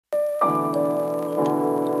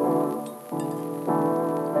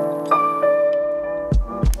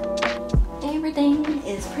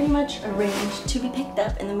much arranged to be picked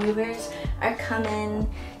up and the movers are coming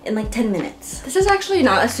in like 10 minutes. This is actually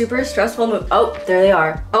not a super stressful move. Oh, there they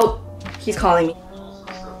are. Oh, he's calling me.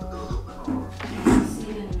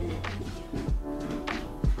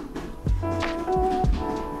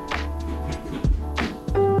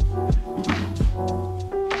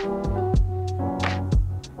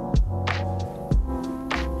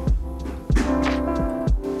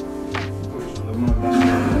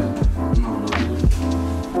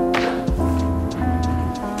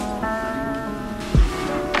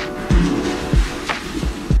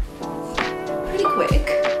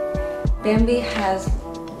 Bambi has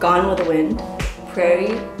gone with the wind.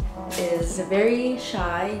 Prairie is very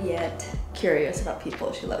shy yet curious about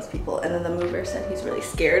people. She loves people. And then the mover said he's really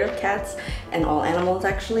scared of cats and all animals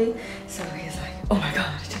actually. So he's like, oh my god,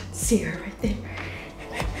 I didn't see her right there.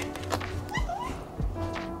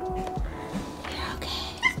 You're okay.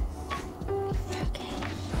 You're okay.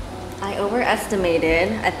 I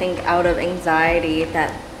overestimated, I think out of anxiety,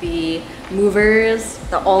 that the movers,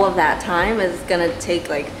 all of that time is gonna take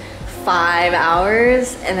like 5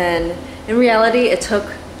 hours, and then in reality it took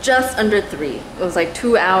just under 3. It was like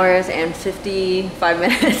 2 hours and 55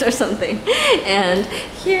 minutes or something. And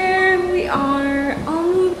here we are, all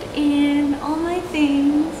moved in, all my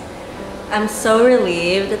things. I'm so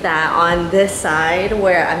relieved that on this side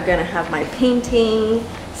where I'm gonna have my painting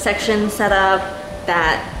section set up,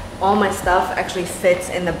 that all my stuff actually fits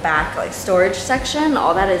in the back like storage section.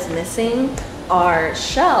 All that is missing are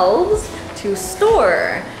shelves to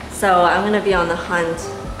store. So I'm gonna be on the hunt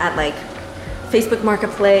at like Facebook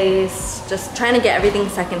Marketplace, just trying to get everything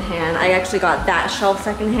secondhand. I actually got that shelf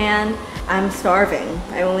secondhand. I'm starving.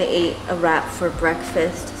 I only ate a wrap for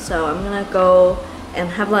breakfast, so I'm gonna go and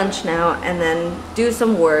have lunch now and then do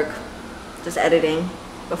some work, just editing,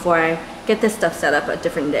 before I get this stuff set up a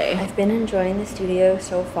different day. I've been enjoying the studio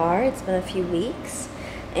so far. It's been a few weeks,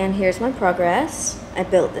 and here's my progress. I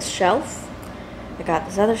built this shelf. I got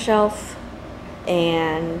this other shelf,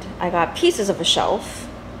 and I got pieces of a shelf.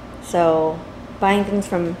 So buying things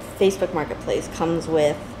from Facebook Marketplace comes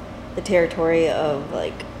with the territory of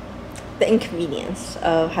like the inconvenience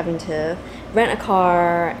of having to rent a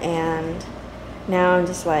car, and now I'm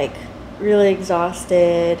just like really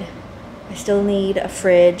exhausted. I still need a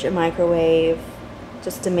fridge, a microwave,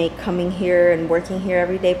 just to make coming here and working here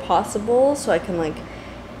every day possible, so I can like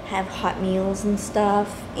have hot meals and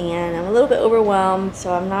stuff. And I'm a little bit overwhelmed,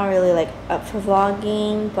 so I'm not really like up for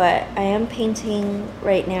vlogging, but I am painting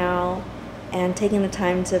right now and taking the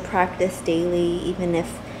time to practice daily, even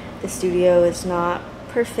if the studio is not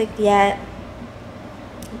perfect yet.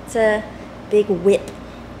 It's a big work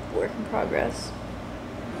in progress.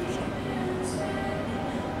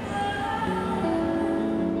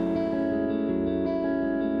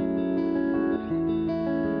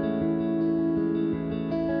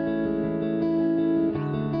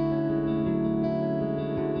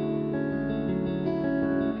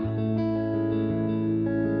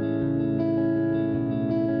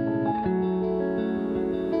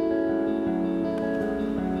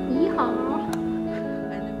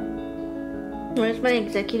 Where's my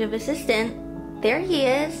executive assistant? There he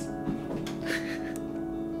is.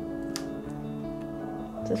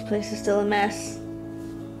 This place is still a mess.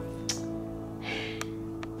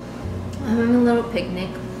 I'm having a little picnic.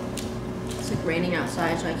 It's like raining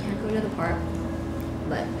outside, so I can't go to the park.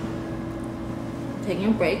 But I'm taking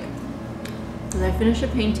a break because I finished a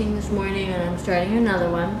painting this morning and I'm starting another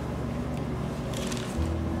one.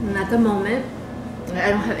 And at the moment, I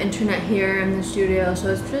don't have internet here in the studio,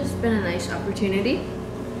 so it's just been a nice opportunity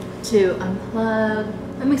to unplug.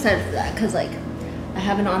 I'm excited for that because like I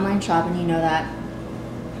have an online shop, and you know that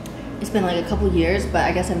it's been like a couple years, but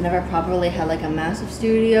I guess I've never properly had like a massive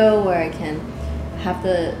studio where I can have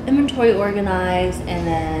the inventory organized and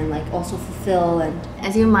then like also fulfill. And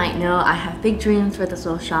as you might know, I have big dreams for this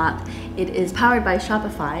little shop. It is powered by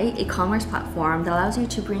Shopify, a commerce platform that allows you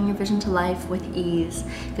to bring your vision to life with ease,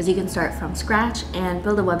 because you can start from scratch and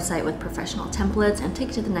build a website with professional templates and take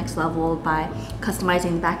it to the next level by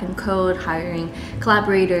customizing the backend code, hiring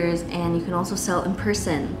collaborators, and you can also sell in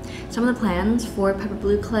person. Some of the plans for Pyper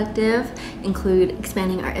Blue Collective include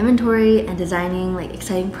expanding our inventory and designing like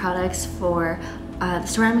exciting products for the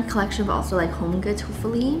ceramic collection, but also like home goods,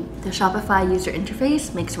 hopefully. The Shopify user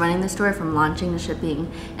interface makes running the store from launching to shipping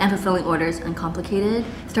and fulfilling orders uncomplicated.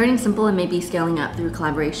 Starting simple and maybe scaling up through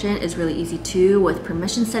collaboration is really easy too, with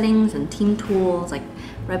permission settings and team tools. Like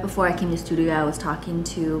right before I came to studio, I was talking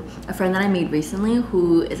to a friend that I made recently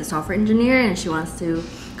who is a software engineer, and she wants to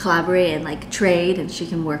collaborate and like trade, and she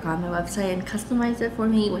can work on my website and customize it for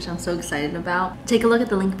me, which I'm so excited about. Take a look at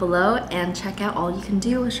the link below and check out all you can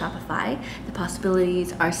do with Shopify. The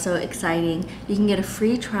possibilities are so exciting. You can get a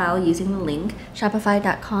free trial using the link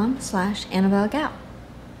shopify.com/AnnabelleGao.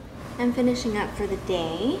 I'm finishing up for the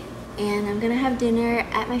day and I'm gonna have dinner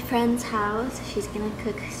at my friend's house. She's gonna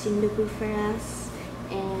cook sundubu for us,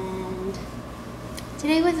 and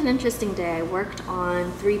today was an interesting day. I worked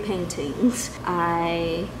on 3 paintings.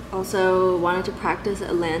 I also wanted to practice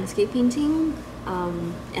a landscape painting,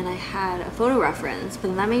 and I had a photo reference, but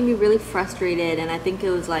then that made me really frustrated, and I think it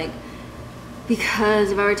was like,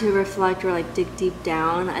 because if I were to reflect or like dig deep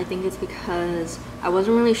down, I think it's because I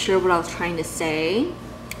wasn't really sure what I was trying to say,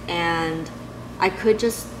 and I could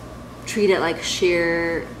just treat it like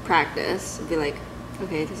sheer practice and be like,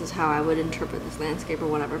 okay, this is how I would interpret this landscape or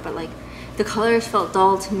whatever, but like the colors felt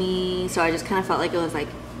dull to me, so I just kind of felt like it was like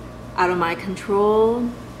out of my control,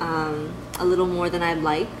 a little more than I'd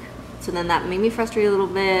like. So then that made me frustrated a little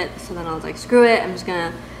bit, so then I was like, screw it, I'm just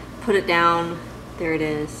gonna put it down. There it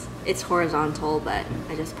is. It's horizontal, but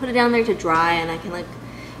I just put it down there to dry, and I can like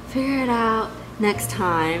figure it out next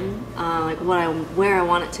time, like where I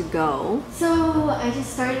want it to go. So I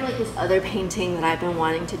just started like this other painting that I've been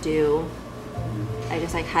wanting to do. I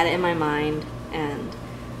just like had it in my mind, and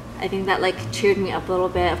I think that like cheered me up a little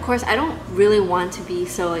bit. Of course, I don't really want to be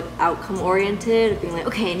so like outcome oriented, being like,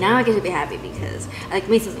 okay, now I get to be happy because I like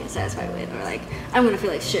made something I'm satisfied with, or like I'm gonna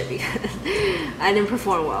feel like shit because I didn't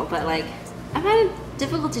perform well. But like I find it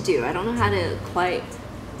difficult to do. I don't know how to quite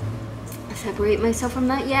separate myself from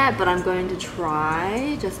that yet, but I'm going to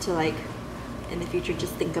try just to like in the future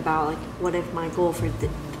just think about like, what if my goal for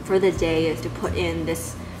the day is to put in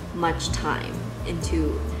this much time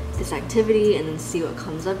into this activity and then see what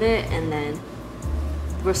comes of it, and then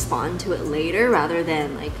respond to it later rather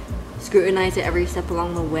than like scrutinize it every step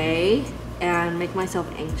along the way and make myself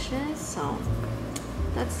anxious. So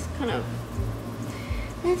that's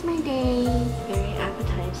my day. Very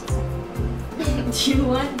appetizing. Do you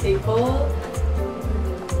want big bowl?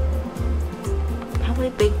 Probably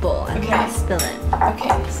big bowl. I'm gonna spill it. Okay,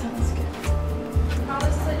 sounds good. How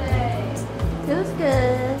was today? It was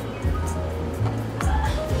good.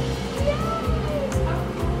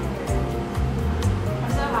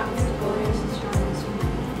 I'm so happy to go here to try this one.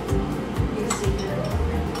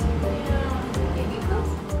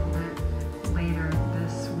 Later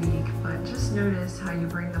this week, but just notice how you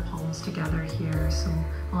bring the palms together here. So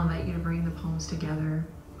I'll invite you to bring the palms together.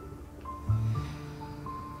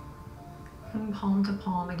 And palm to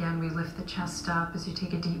palm again, we lift the chest up as you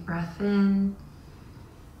take a deep breath in.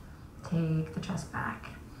 Take the chest back.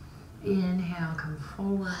 Inhale, come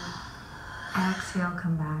forward. Exhale,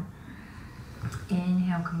 come back.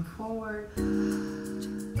 Inhale, come forward.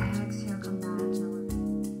 Exhale, come back.